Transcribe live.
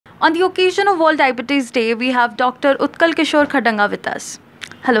On the occasion of World Diabetes Day, we have Dr. Utkal Khadanga with us.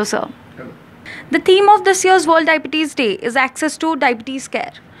 Hello, sir. Hello. The theme of this year's World Diabetes Day is access to diabetes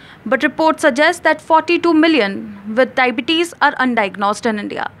care. But reports suggest that 42 million with diabetes are undiagnosed in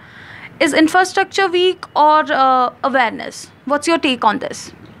India. Is infrastructure weak or awareness? What's your take on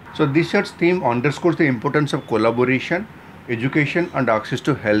this? So this year's theme underscores the importance of collaboration, education and access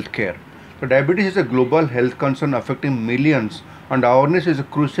to health care. So diabetes is a global health concern affecting millions, and awareness is a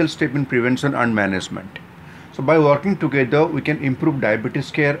crucial step in prevention and management. So by working together, we can improve diabetes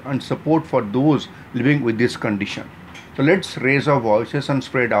care and support for those living with this condition. So let's raise our voices and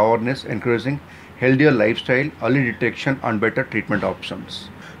spread awareness, encouraging healthier lifestyle, early detection and better treatment options.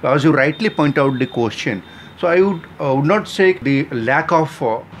 So as you rightly point out the question, so I would not say the lack of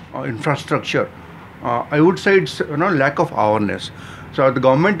infrastructure. I would say it's lack of awareness. So the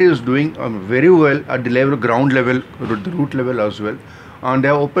government is doing very well at the level, ground level, the root level as well, and they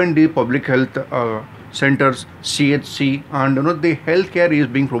have opened the public health centers, CHC, and the healthcare is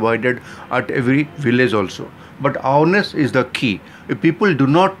being provided at every village also. But awareness is the key. If people do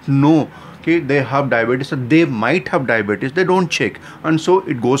not know they have diabetes, so they might have diabetes, they don't check, and so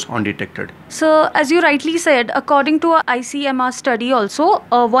it goes undetected. So as you rightly said, according to a ICMR study also,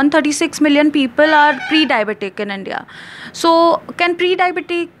 136 million people are pre-diabetic in India. So can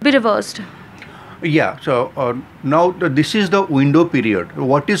pre-diabetic be reversed? Yeah, so now this is the window period.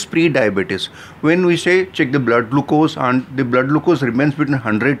 What is pre-diabetes? When we say check the blood glucose and the blood glucose remains between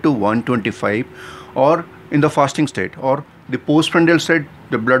 100 to 125, or in the fasting state, or the postprandial state,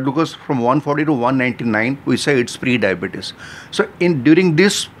 the blood glucose from 140 to 199, we say it's pre-diabetes. So during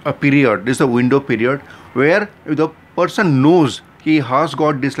this period, this is the window period where the person knows he has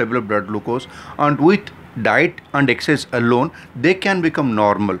got this level of blood glucose, and with diet and exercise alone, they can become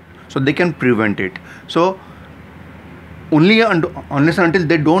normal. So they can prevent it. So only unless and until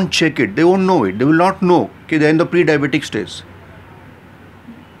they don't check it, they won't know it. They will not know they're in the pre-diabetic stage.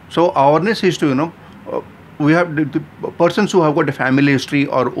 So awareness is to we have the persons who have got a family history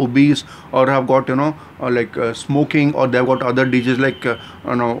or obese or have got smoking, or they have got other diseases like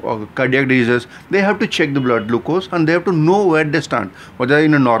cardiac diseases. They have to check the blood glucose and they have to know where they stand, whether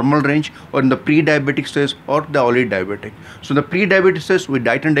in a normal range or in the pre-diabetic stage or the already diabetic. So the pre-diabetic stage with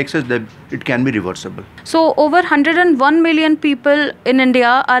diet and exercise, it can be reversible. So over 101 million people in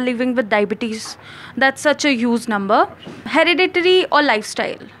India are living with diabetes. That's such a huge number. Hereditary or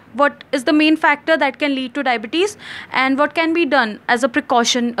lifestyle? What is the main factor that can lead to diabetes, and what can be done as a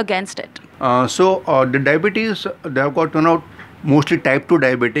precaution against it? The diabetes, they have got mostly type 2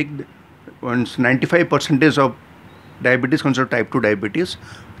 diabetic. 95% of diabetes considered type 2 diabetes.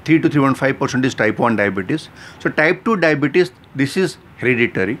 3 to 3.5% is type 1 diabetes. So type 2 diabetes, this is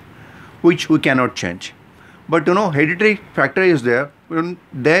hereditary, which we cannot change. But hereditary factor is there.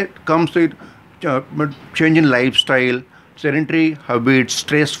 There comes with change in lifestyle, sedentary habits,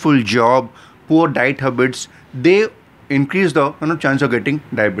 stressful job, poor diet habits, they increase the chance of getting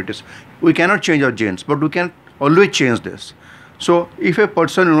diabetes. We cannot change our genes, but we can always change this. So if a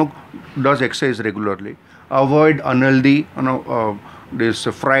person does exercise regularly, avoid unhealthy this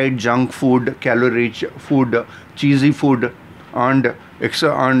fried junk food, calorie-rich food, cheesy food, and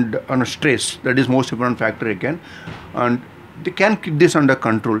stress, that is most important factor again, and they can keep this under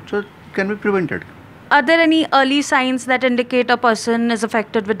control, so it can be prevented. Are there any early signs that indicate a person is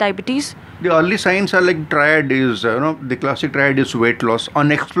affected with diabetes? The early signs are like triad is, the classic triad is weight loss,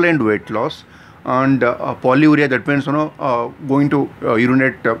 unexplained weight loss, and polyuria, that means, going to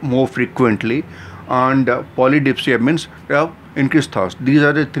urinate more frequently, and polydipsia means increased thirst. These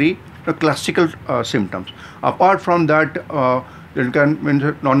are the three classical symptoms. Apart from that, it can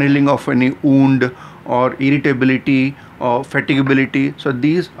mean non-healing of any wound or irritability or fatigability. So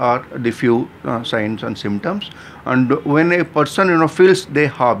these are the few signs and symptoms. And when a person feels they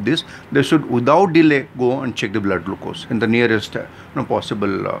have this, they should without delay go and check the blood glucose in the nearest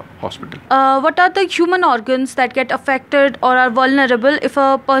possible hospital. What are the human organs that get affected or are vulnerable if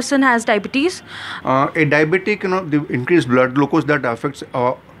a person has diabetes? A diabetic, the increased blood glucose, that affects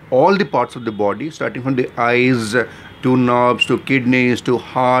all the parts of the body, starting from the eyes to nerves to kidneys to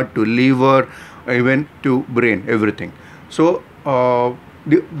heart to liver, even to brain, everything. So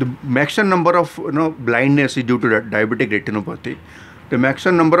the maximum number of blindness is due to diabetic retinopathy. The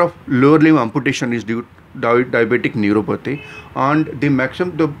maximum number of lower limb amputation is due to diabetic neuropathy, and the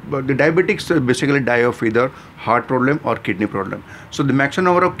maximum the diabetics basically die of either heart problem or kidney problem. So the maximum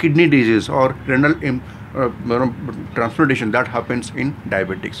number of kidney disease or renal transplantation, that happens in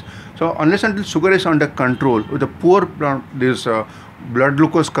diabetics. So unless until sugar is under control, with a poor blood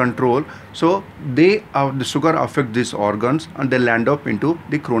glucose control. So the sugar affect these organs and they land up into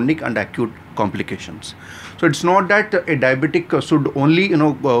the chronic and acute complications. So it's not that a diabetic should only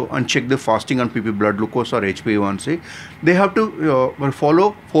go and check the fasting and PP blood glucose or HbA1c. They have to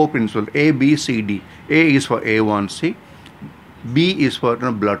follow 4 principles: A, B, C, D. A is for A1c. B is for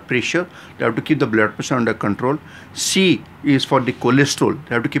blood pressure. They have to keep the blood pressure under control. C is for the cholesterol.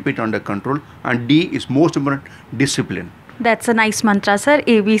 They have to keep it under control. And D is most important, discipline. That's a nice mantra, sir.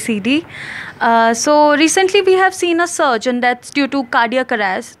 A, B, C, D. So recently we have seen a surge in deaths due to cardiac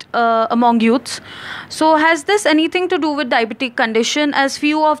arrest among youths. So has this anything to do with diabetic condition, as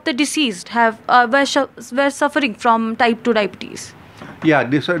few of the deceased have were suffering from type 2 diabetes? Yeah,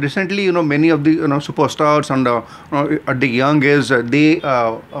 this recently, many of the superstars and at the young age, they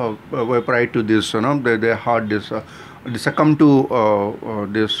were prior to this, they had this. They succumb to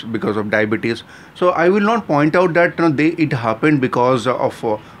this because of diabetes. So I will not point out that it happened because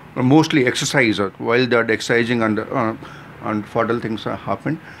of mostly exercise while they are exercising and fatal things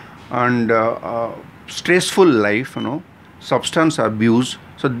happened, and stressful life, substance abuse.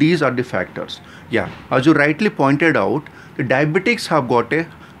 So these are the factors. Yeah, as you rightly pointed out, the diabetics have got a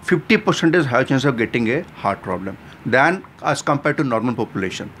 50% higher chance of getting a heart problem than as compared to normal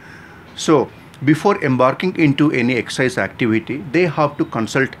population. So before embarking into any exercise activity, they have to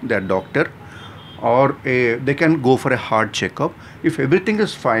consult their doctor, or they can go for a heart checkup. If everything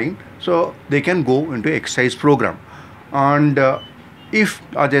is fine, so they can go into exercise program. And if,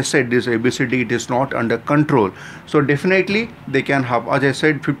 as I said, this obesity, it is not under control, so definitely they can have, as I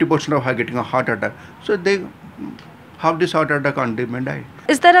said, 50% of getting a heart attack. So they have this heart attack and they may die.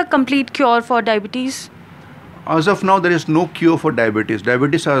 Is there a complete cure for diabetes? As of now, there is no cure for diabetes.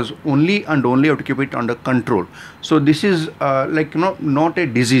 Diabetes has only and only have to keep it under control. So this is not a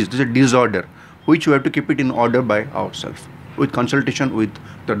disease, this is a disorder, which we have to keep it in order by ourselves with consultation with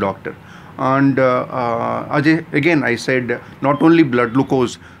the doctor. And again, I said not only blood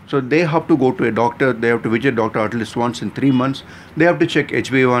glucose, so they have to go to a doctor, they have to visit doctor at least once in 3 months. They have to check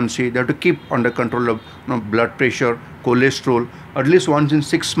HbA1c, they have to keep under control of blood pressure, cholesterol. At least once in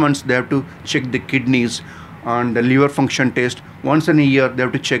 6 months, they have to check the kidneys and the liver function test. Once in a year, they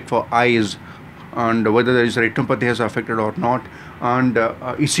have to check for eyes and whether there is retinopathy has affected or not, and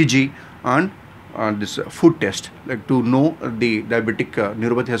ECG and this food test, like to know the diabetic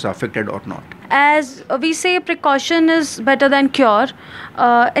neuropathy has affected or not. As we say, precaution is better than cure.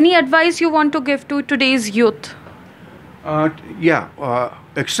 Any advice you want to give to today's youth?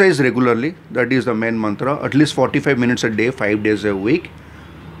 Exercise regularly. That is the main mantra. At least 45 minutes a day, 5 days a week.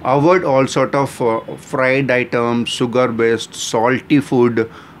 Avoid all sort of fried items, sugar-based, salty food,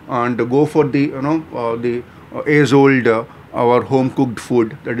 and go for the age-old our home-cooked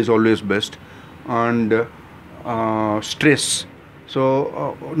food. That is always best. And stress.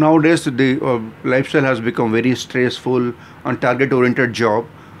 So nowadays the lifestyle has become very stressful and target-oriented job.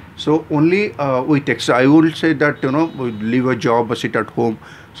 So only with exercise, I would say that leave a job or sit at home.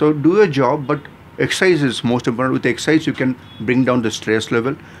 So do a job, but exercise is most important. With exercise, you can bring down the stress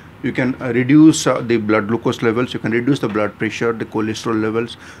level. You can reduce the blood glucose levels. You can reduce the blood pressure, the cholesterol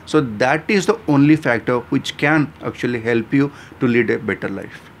levels. So that is the only factor which can actually help you to lead a better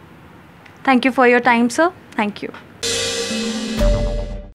life. Thank you for your time, sir. Thank you.